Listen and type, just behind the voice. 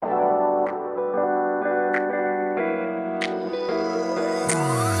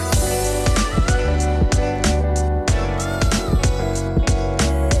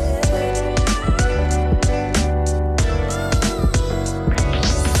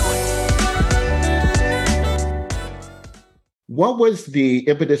what was the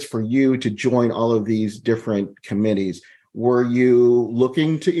impetus for you to join all of these different committees? Were you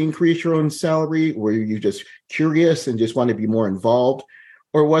looking to increase your own salary? Were you just curious and just wanted to be more involved?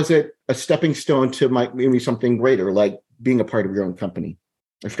 Or was it a stepping stone to maybe something greater, like being a part of your own company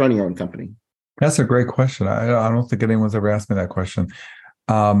or starting your own company? That's a great question. I don't think anyone's ever asked me that question.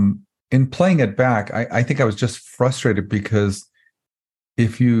 In playing it back, I think I was just frustrated because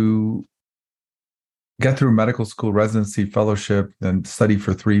if you get through medical school, residency, fellowship, and study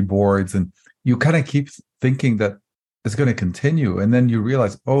for 3 boards, and you kind of keep thinking that it's going to continue, and then you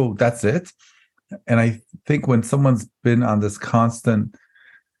realize, oh, that's it. And I think when someone's been on this constant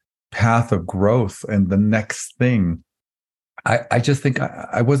path of growth and the next thing, I just think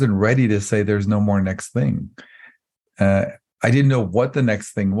I wasn't ready to say there's no more next thing. I didn't know what the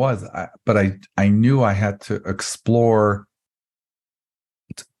next thing was, but I knew I had to explore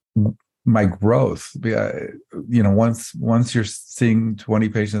my growth. Once you're seeing 20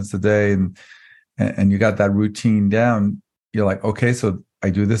 patients a day and you got that routine down, you're like, okay, so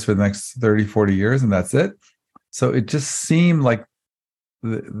I do this for the next 30, 40 years and that's it. So it just seemed like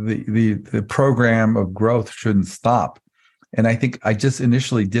the program of growth shouldn't stop. And I think I just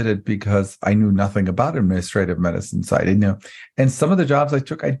initially did it because I knew nothing about administrative medicine. So I didn't know. And some of the jobs I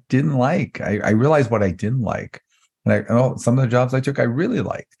took, I didn't like. I realized what I didn't like. And some of the jobs I took, I really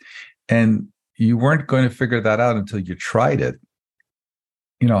liked. And you weren't going to figure that out until you tried it.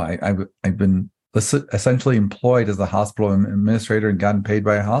 I've been essentially employed as a hospital administrator and gotten paid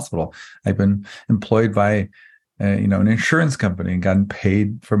by a hospital. I've been employed by an insurance company and gotten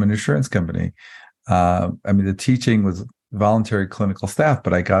paid from an insurance company. The teaching was voluntary clinical staff,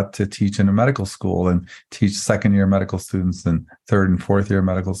 but I got to teach in a medical school and teach second-year medical students and third and fourth-year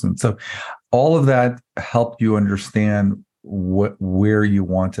medical students. So all of that helped you understand where you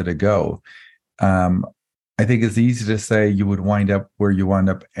wanted to go. I think it's easy to say you would wind up where you wind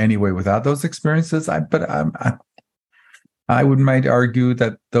up anyway without those experiences. I might argue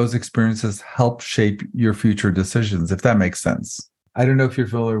that those experiences help shape your future decisions, if that makes sense. I don't know if you're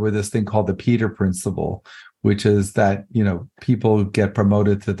familiar with this thing called the Peter Principle, which is that, people get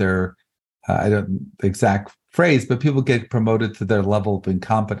promoted to their, I don't know the exact phrase, but people get promoted to their level of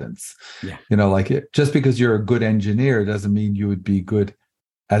incompetence. Yeah. Just because you're a good engineer doesn't mean you would be good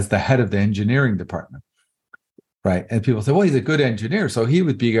as the head of the engineering department. Right. And people say, well, he's a good engineer, so he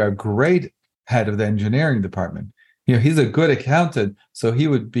would be a great head of the engineering department. He's a good accountant, so he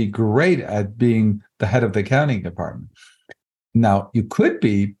would be great at being the head of the accounting department. Now, you could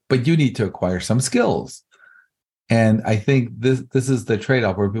be, but you need to acquire some skills. And I think this is the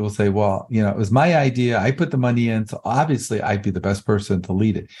trade-off where people say, well, it was my idea. I put the money in, so obviously I'd be the best person to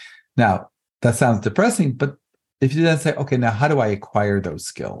lead it. Now, that sounds depressing, but if you then say, okay, now how do I acquire those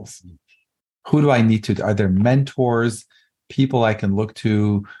skills? Who do I need to? Are there mentors, people I can look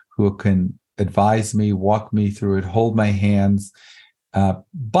to who can advise me, walk me through it, hold my hands?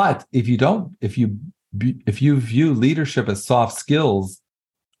 But if you view leadership as soft skills,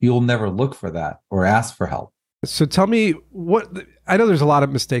 you'll never look for that or ask for help. So tell me I know there's a lot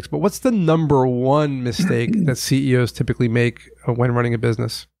of mistakes, but what's the number one mistake that CEOs typically make when running a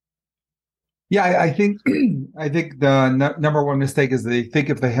business? Yeah, I think the number one mistake is they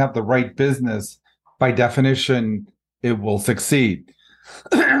think if they have the right business, by definition, it will succeed.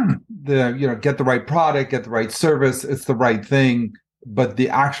 Get the right product, get the right service, it's the right thing. But the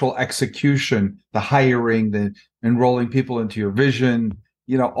actual execution, the hiring, the enrolling people into your vision,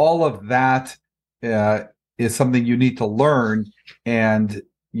 all of that is something you need to learn. And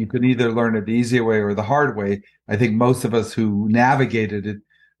you can either learn it the easy way or the hard way. I think most of us who navigated it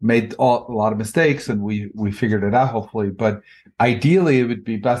made a lot of mistakes, and we figured it out, hopefully. But ideally, it would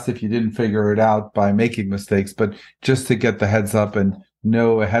be best if you didn't figure it out by making mistakes, but just to get the heads up and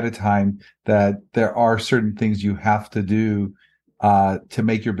know ahead of time that there are certain things you have to do to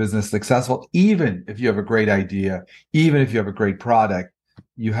make your business successful. Even if you have a great idea, even if you have a great product,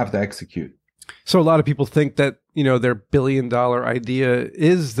 you have to execute. So a lot of people think that, their $1 billion idea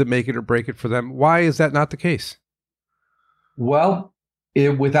is the make it or break it for them. Why is that not the case? Well,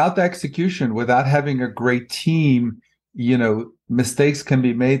 without the execution, without having a great team, mistakes can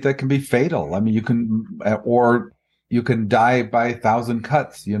be made that can be fatal. I mean, you can die by 1,000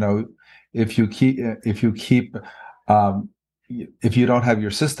 cuts. If you don't have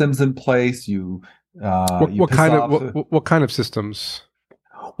your systems in place, what kind of systems?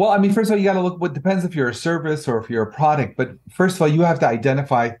 Well, I mean, first of all, you got to look. What depends if you're a service or if you're a product. But first of all, you have to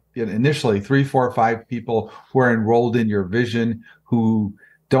identify initially 3, 4, 5 people who are enrolled in your vision, who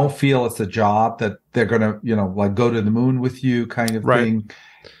don't feel it's a job that they're going to, go to the moon with you, kind of thing.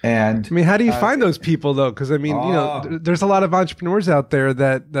 And I mean, how do you find those people though? Because I mean, there's a lot of entrepreneurs out there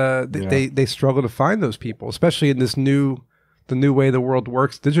that they struggle to find those people, especially in the new way the world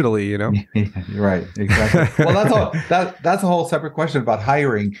works digitally. Right, exactly. Well, that's a whole separate question about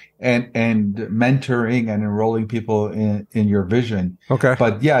hiring and mentoring and enrolling people in your vision. Okay,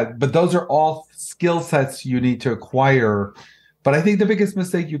 but those are all skill sets you need to acquire. But I think the biggest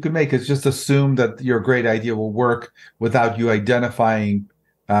mistake you can make is just assume that your great idea will work without you identifying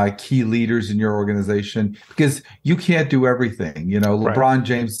key leaders in your organization, because you can't do everything. LeBron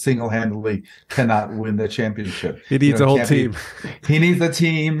James single-handedly cannot win the championship. He needs a whole team. He needs a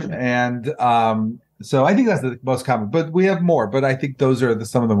team. And so I think that's the most common, but we have more, but I think those are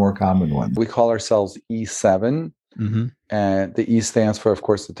some of the more common ones. We call ourselves E7. Mm-hmm. And the E stands for, of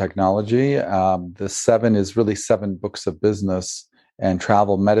course, the technology. The 7 is really 7 books of business, and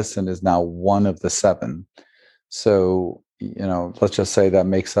travel medicine is now one of the 7. So, let's just say that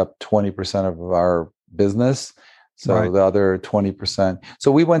makes up 20% of our business. So the other 20%. So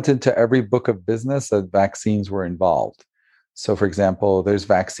we went into every book of business that vaccines were involved. So, for example, there's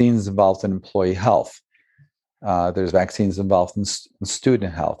vaccines involved in employee health. There's vaccines involved in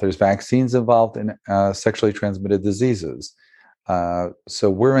student health. There's vaccines involved in sexually transmitted diseases. So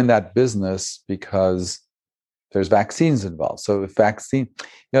we're in that business because there's vaccines involved. So if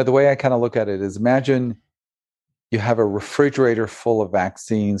the way I kind of look at it is, imagine you have a refrigerator full of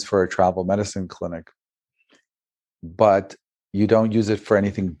vaccines for a travel medicine clinic, but you don't use it for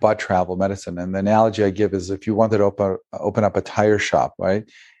anything but travel medicine. And the analogy I give is, if you wanted to open up a tire shop, right?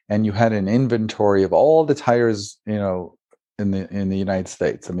 And you had an inventory of all the tires, in the United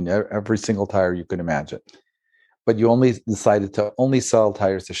States. I mean, every single tire you can imagine. But you only decided to only sell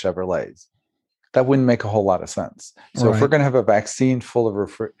tires to Chevrolets. That wouldn't make a whole lot of sense. So if we're going to have a vaccine full of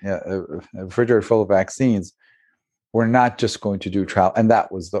a refrigerator full of vaccines, we're not just going to do travel. And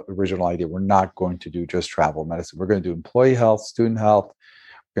that was the original idea. We're not going to do just travel medicine. We're going to do employee health, student health.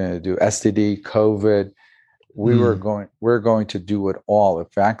 We're going to do STD, COVID. We're going to do it all. If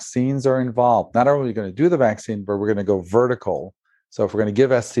vaccines are involved, not only are we going to do the vaccine, but we're going to go vertical. So if we're going to give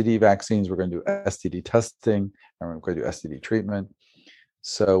STD vaccines, we're going to do STD testing, and we're going to do STD treatment.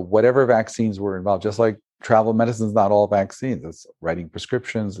 So whatever vaccines were involved, just like travel medicine is not all vaccines. It's writing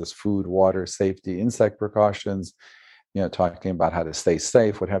prescriptions, it's food, water, safety, insect precautions, talking about how to stay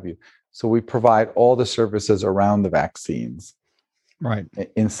safe, what have you. So we provide all the services around the vaccines,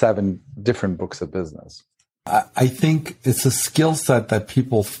 in 7 different books of business. I think it's a skill set that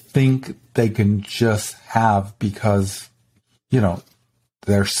people think they can just have because,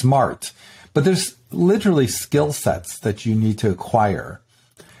 they're smart. But there's literally skill sets that you need to acquire.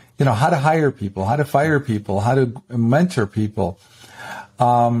 How to hire people, how to fire people, how to mentor people,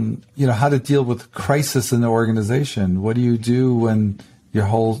 how to deal with crisis in the organization. What do you do when your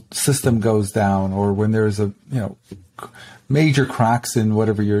whole system goes down, or when there's major cracks in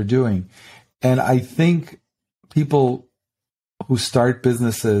whatever you're doing? And I think people who start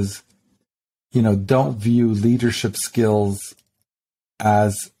businesses, don't view leadership skills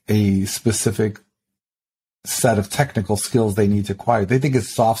as a specific set of technical skills they need to acquire. They think it's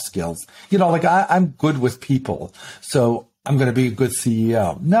soft skills. I'm good with people, so I'm going to be a good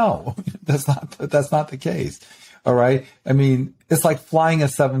CEO. No, that's not the case. All right. I mean, it's like flying a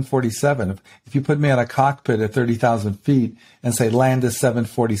 747. If you put me on a cockpit at 30,000 feet and say, land a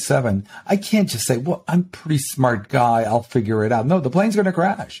 747, I can't just say, well, I'm a pretty smart guy, I'll figure it out. No, the plane's going to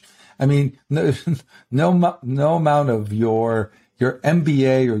crash. I mean, no amount of your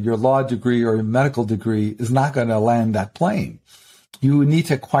MBA or your law degree or your medical degree is not going to land that plane. You need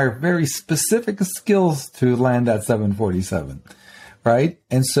to acquire very specific skills to land that 747, right?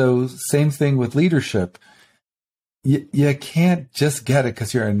 And so same thing with leadership. You can't just get it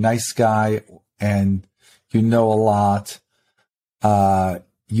because you're a nice guy and you know a lot.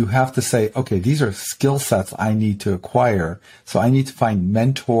 You have to say, okay, these are skill sets I need to acquire. So I need to find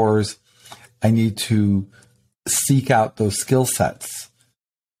mentors. I need to seek out those skill sets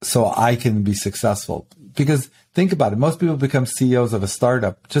so I can be successful. Because think about it. Most people become CEOs of a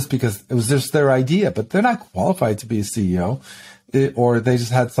startup just because it was just their idea, but they're not qualified to be a CEO, or they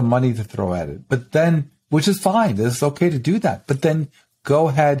just had some money to throw at it. But then, which is fine. It's okay to do that. But then go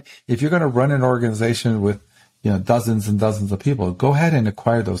ahead. If you're going to run an organization with, dozens and dozens of people, go ahead and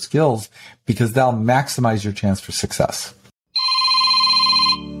acquire those skills because they'll maximize your chance for success.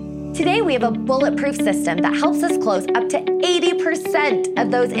 Today, we have a bulletproof system that helps us close up to 80%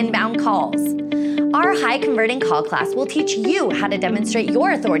 of those inbound calls. Our high converting call class will teach you how to demonstrate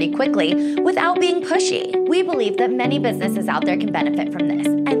your authority quickly without being pushy. We believe that many businesses out there can benefit from this,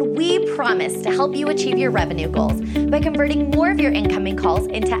 and we promise to help you achieve your revenue goals by converting more of your incoming calls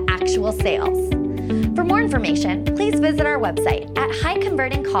into actual sales. For more information, please visit our website at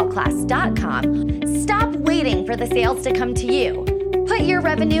highconvertingcallclass.com. Stop waiting for the sales to come to you. Put your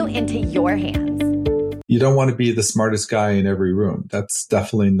revenue into your hands. You don't want to be the smartest guy in every room. That's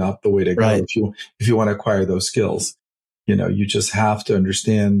definitely not the way to go. Right. If you want to acquire those skills, you just have to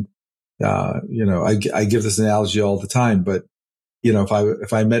understand. I give this analogy all the time, but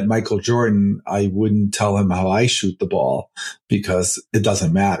if I met Michael Jordan, I wouldn't tell him how I shoot the ball because it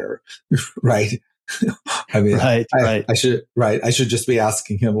doesn't matter, right? I mean, I should just be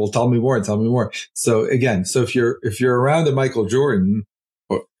asking him, well, tell me more. So again, if you're around a Michael Jordan,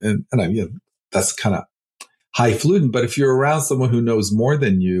 that's kind of highfalutin, but if you're around someone who knows more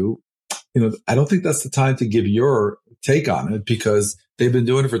than you, I don't think that's the time to give your take on it because they've been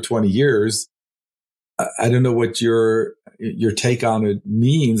doing it for 20 years. I don't know what your take on it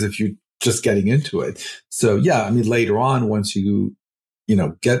means if you're just getting into it. So yeah, I mean, later on, once you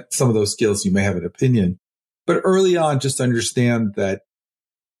get some of those skills, you may have an opinion, but early on, just understand that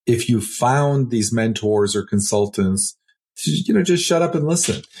if you found these mentors or consultants, just shut up and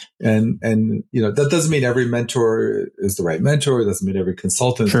listen. And that doesn't mean every mentor is the right mentor. It doesn't mean every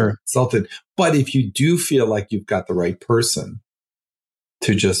consultant is the right consultant. But if you do feel like you've got the right person,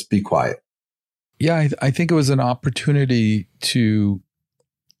 to just be quiet. Yeah, I think it was an opportunity to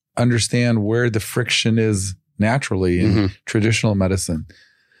understand where the friction is naturally in traditional medicine.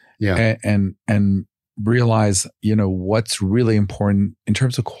 Yeah. And realize, what's really important in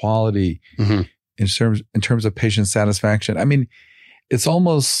terms of quality, in terms of patient satisfaction. I mean, it's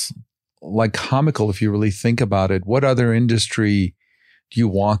almost like comical if you really think about it. What other industry do you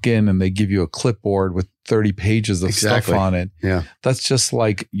walk in and they give you a clipboard with 30 pages of stuff on it? Yeah. That's just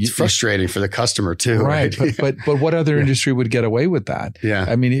like it's frustrating for the customer too. Right. But what other industry would get away with that? Yeah.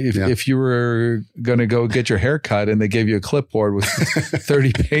 I mean, if you were going to go get your hair cut and they gave you a clipboard with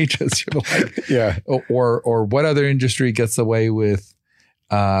 30 pages, you're like, yeah. Or what other industry gets away with,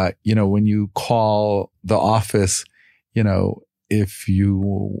 when you call the office, if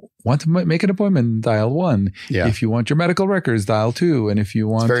you want to make an appointment, dial 1. Yeah. If you want your medical records, dial 2. And if you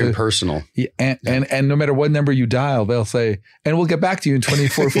want it's very personal. And no matter what number you dial, they'll say, and we'll get back to you in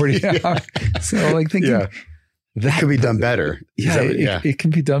 24, 48 hours. So like thinking that could be done better. It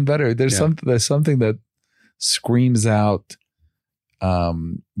can be done better. There's something that screams out,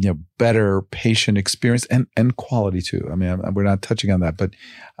 better patient experience and quality too. I mean, we're not touching on that, but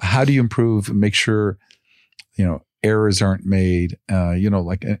how do you improve and make sure, errors aren't made,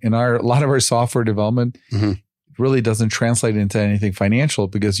 like in a lot of our software development really doesn't translate into anything financial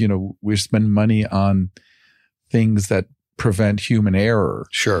because, we spend money on things that prevent human error.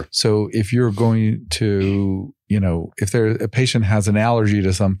 Sure. So if you're going to, if a patient has an allergy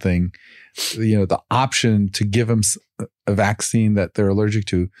to something, the option to give them a vaccine that they're allergic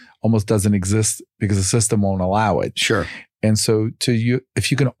to almost doesn't exist because the system won't allow it. Sure. And so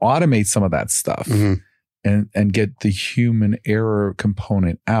if you can automate some of that stuff, and get the human error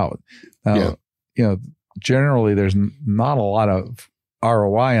component out. Now, generally there's not a lot of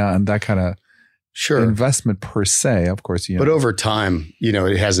ROI on that kind of investment per se, of course. But over time,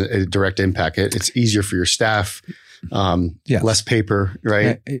 it has a direct impact. It's easier for your staff, less paper,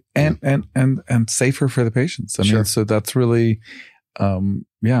 right? And safer for the patients. I mean, so that's really, And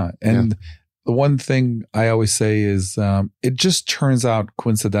the one thing I always say is it just turns out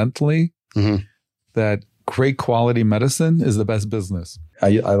coincidentally that great quality medicine is the best business.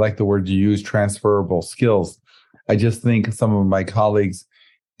 I like the word you use, transferable skills. I just think some of my colleagues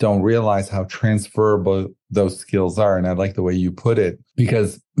don't realize how transferable those skills are. And I like the way you put it,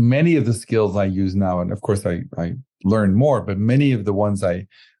 because many of the skills I use now, and of course I learn more, but many of the ones I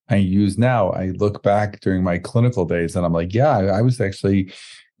use now, I look back during my clinical days and I'm like, I was actually,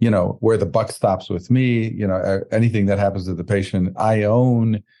 where the buck stops with me, anything that happens to the patient, I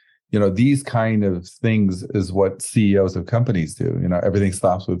own. These kind of things is what CEOs of companies do. Everything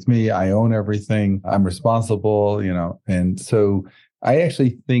stops with me. I own everything. I'm responsible, and so I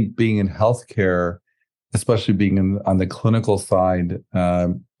actually think being in healthcare, especially being on the clinical side,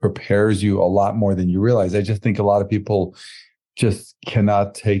 prepares you a lot more than you realize. I just think a lot of people just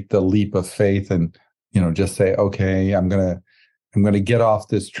cannot take the leap of faith and, just say, okay, I'm going to get off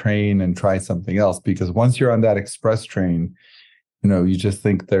this train and try something else. Because once you're on that express train, you just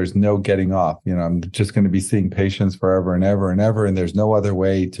think there's no getting off. I'm just going to be seeing patients forever and ever and ever. And there's no other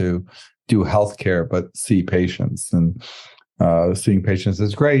way to do healthcare but see patients. And seeing patients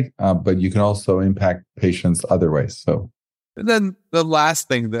is great, but you can also impact patients other ways. So, and then the last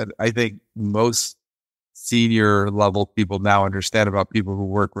thing that I think most senior level people now understand about people who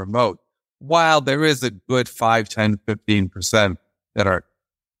work remote, while there is a good 5, 10, 15% that are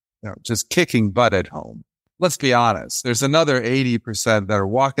just kicking butt at home, let's be honest, there's another 80% that are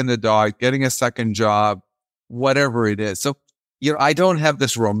walking the dog, getting a second job, whatever it is. So, I don't have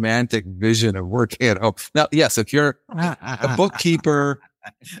this romantic vision of working at home. Now, yes, if you're a bookkeeper,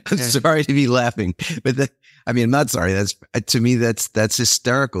 I'm sorry to be laughing, but I'm not sorry. To me, that's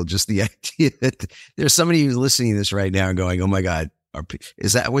hysterical. Just the idea that there's somebody who's listening to this right now and going, "Oh my God,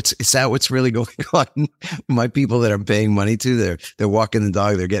 is that what's really going on?" My people that I'm paying money to, they're walking the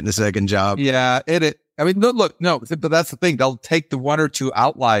dog, they're getting a second job. Yeah, look, but that's the thing. They'll take the 1 or 2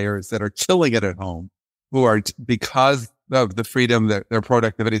 outliers that are killing it at home, who are because of the freedom that their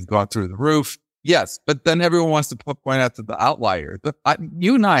productivity has gone through the roof. Yes, but then everyone wants to point out to the outliers.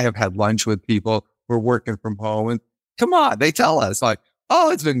 You and I have had lunch with people who are working from home, and come on, they tell us like,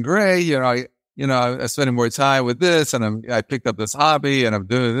 "Oh, it's been great. I'm spending more time with this, and I picked up this hobby, and I'm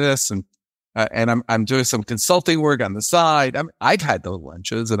doing this, and I'm doing some consulting work on the side." I've had those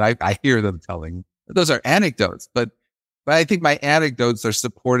lunches, and I hear them telling. Those are anecdotes, but I think my anecdotes are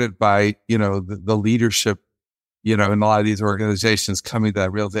supported by the leadership. In a lot of these organizations coming to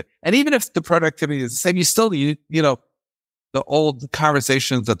that realization. And even if the productivity is the same, you still, the old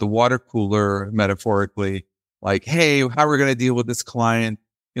conversations at the water cooler, metaphorically, like, "Hey, how are we going to deal with this client?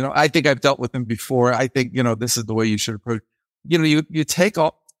 I think I've dealt with him before. I think, this is the way you should approach." You take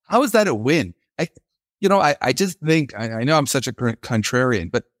all, how is that a win? I just think, I know I'm such a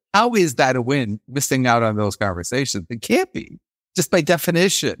contrarian, but how is that a win, missing out on those conversations? It can't be, just by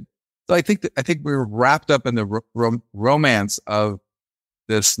definition. So I think we're wrapped up in the romance of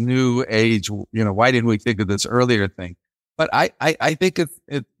this new age. Why didn't we think of this earlier thing? But I think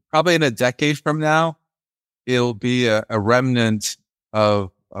it's probably in a decade from now, it'll be a remnant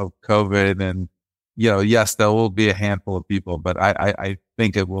of COVID. And, yes, there will be a handful of people, but I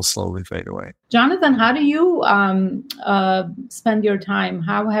think it will slowly fade away. Jonathan, how do you spend your time?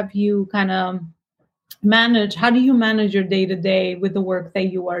 How have you kind of how do you manage your day-to-day with the work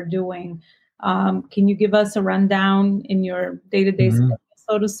that you are doing? Can you give us a rundown in your day-to-day,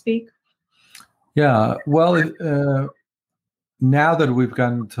 so to speak? Yeah, well, now that we've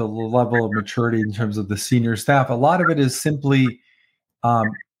gotten to the level of maturity in terms of the senior staff, a lot of it is simply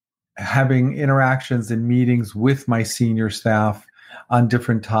having interactions and meetings with my senior staff on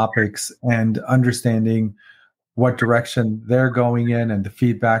different topics and understanding what direction they're going in and the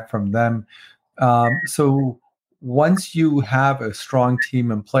feedback from them. So once you have a strong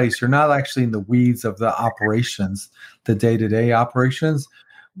team in place, you're not actually in the weeds of the operations, the day-to-day operations,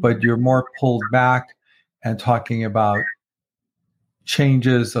 but you're more pulled back and talking about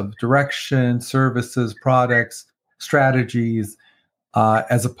changes of direction, services, products, strategies,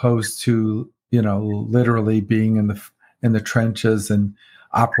 as opposed to, literally being in the trenches and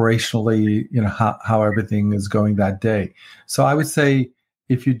operationally, how everything is going that day. So I would say,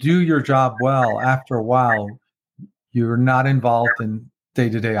 if you do your job well, after a while, you're not involved in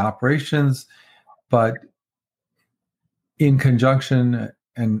day-to-day operations, but in conjunction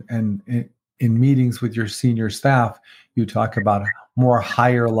and in meetings with your senior staff, you talk about more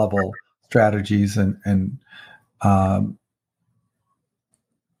higher level strategies and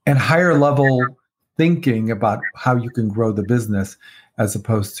higher level thinking about how you can grow the business, as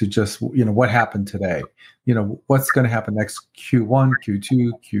opposed to just, what happened today, what's going to happen next Q1,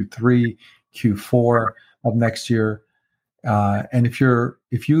 Q2, Q3, Q4 of next year. And if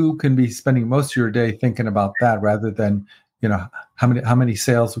you can be spending most of your day thinking about that, rather than, how many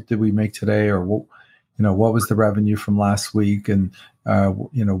sales did we make today, or what was the revenue from last week, and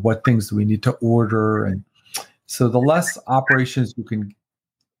what things do we need to order. And so the less operations you can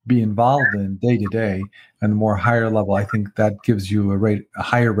be involved in day to day and the more higher level, I think that gives you a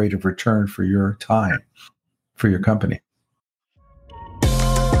higher rate of return for your time, for your company.